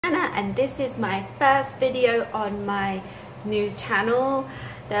Hannah and this is my first video on my new channel.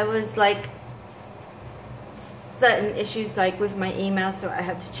 There was like certain issues like with my email, so I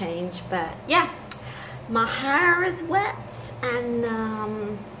had to change, but yeah, my hair is wet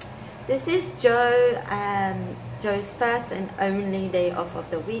and this is Joe's first and only day off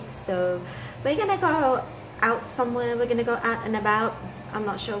of the week, so we're gonna go out somewhere. We're gonna go out and about. I'm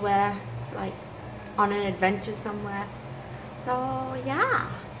not sure where, like on an adventure somewhere. So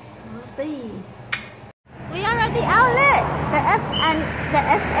yeah, we'll see. We are at the outlet, the FN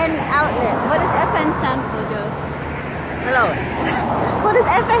outlet. What does FN stand for, Joe? Hello. What does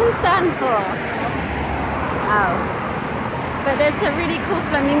FN stand for? Oh, but there's some really cool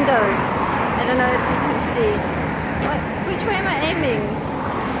flamingos. I don't know if you can see. Which way am I aiming?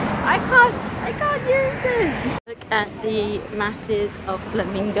 I can't use this. Look at the masses of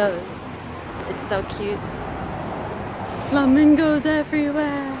flamingos. It's so cute. Flamingos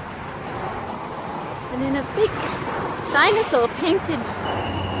everywhere. And then a big dinosaur painted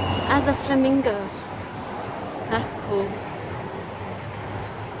as a flamingo. That's cool.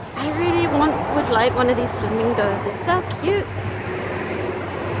 I really would like one of these flamingos. It's so cute.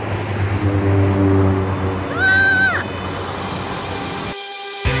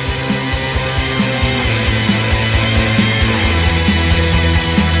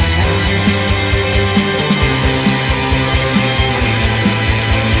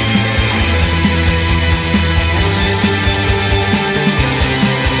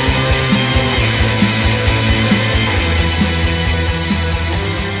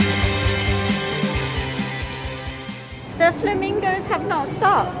 The flamingos have not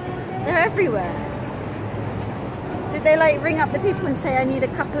stopped. They're everywhere. Did they like ring up the people and say, I need a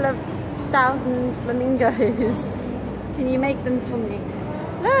couple of thousand flamingos? Can you make them for me?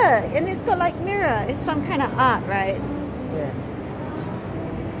 Look, and it's got like mirror. It's some kind of art, right? Yeah.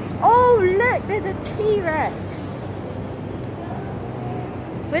 Oh, look, there's a T-Rex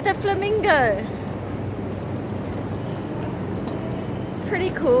with a flamingo. It's pretty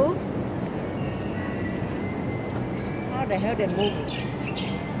cool. How the hell they move?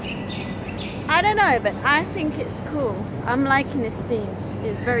 I don't know, but I think it's cool. I'm liking this theme.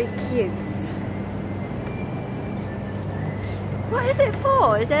 It's very cute. What is it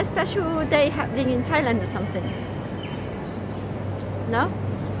for? Is there a special day happening in Thailand or something? No?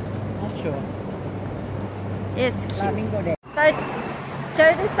 Not sure. It's cute. Flamingo Day. So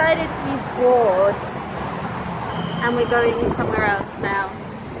Joe decided he's bored and we're going somewhere else now.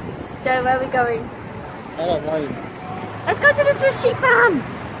 Joe, where are we going? I don't know. Let's go to the Swiss sheep farm!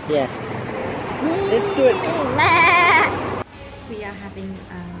 Yeah. Let's do it. We are having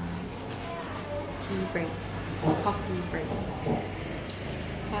a tea break, or coffee break.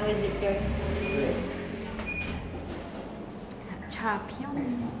 How is it going? Cha pyong.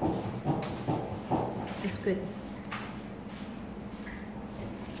 It's good.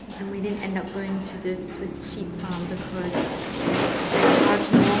 And we didn't end up going to the Swiss sheep farm because they charge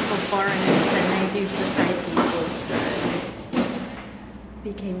more for foreigners than they do for Thai people. So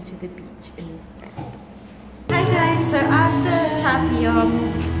we came to the beach instead. Hi guys, so after Cha Pyong,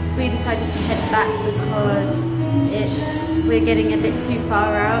 we decided to head back because we're getting a bit too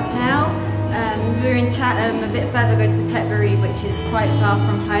far out now. We're in Chatham, a bit further goes to Petbury, which is quite far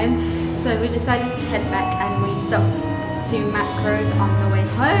from home. So we decided to head back and we stopped to Macros on the way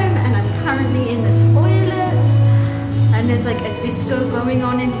home, and I'm currently in the toilet and there's like a disco going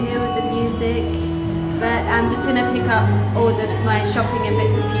on in here with the music, but I'm just gonna pick up all my shopping and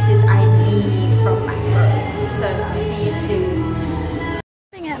bits and pieces I need from Macros, so I'll see you soon.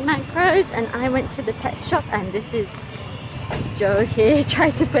 Shopping at Macros, and I went to the pet shop, and this is Joe here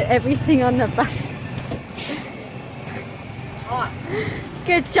trying to put everything on the back.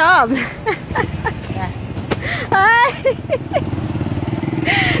 Good job. Hi.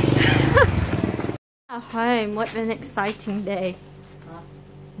 Home, what an exciting day.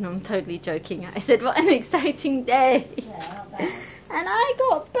 No, I'm totally joking. I said what an exciting day. And I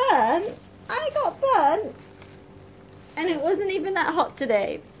got burnt. And it wasn't even that hot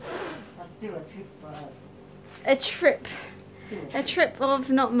today. That's still a trip for us. A trip of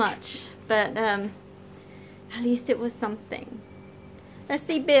not much, but at least it was something. Let's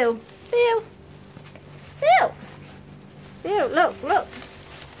see Bill. Bill, look.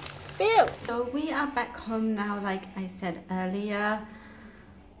 Bill. So we are back home now, like I said earlier.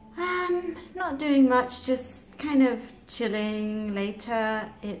 Not doing much, just kind of chilling. Later,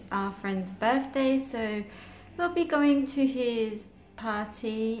 it's our friend's birthday, so we'll be going to his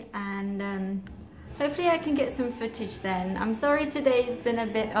party, and hopefully I can get some footage then. I'm sorry today's been a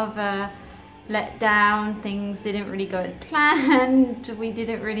bit of a let down. Things didn't really go as planned. We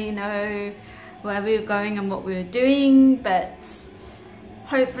didn't really know where we were going and what we were doing, but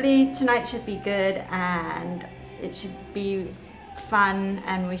hopefully tonight should be good and it should be fun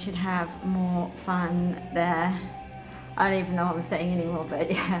and we should have more fun there. I don't even know what I'm saying anymore,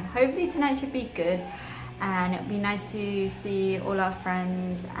 but yeah, hopefully tonight should be good and it'll be nice to see all our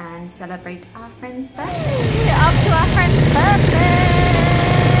friends and celebrate our friend's birthday. We're up to our friend's birthday!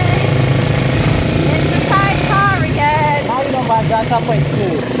 It's the sidecar again! Now you know why Grandpapa is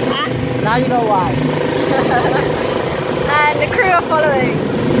cool. Huh? Now you know why. And the crew are following.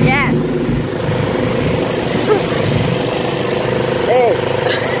 Yes. Hey!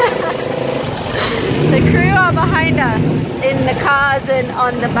 The crew are behind us in the cars and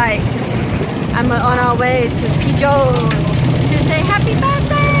on the bikes. And we're on our way to Pijo's to say happy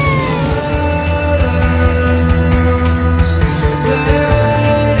birthday!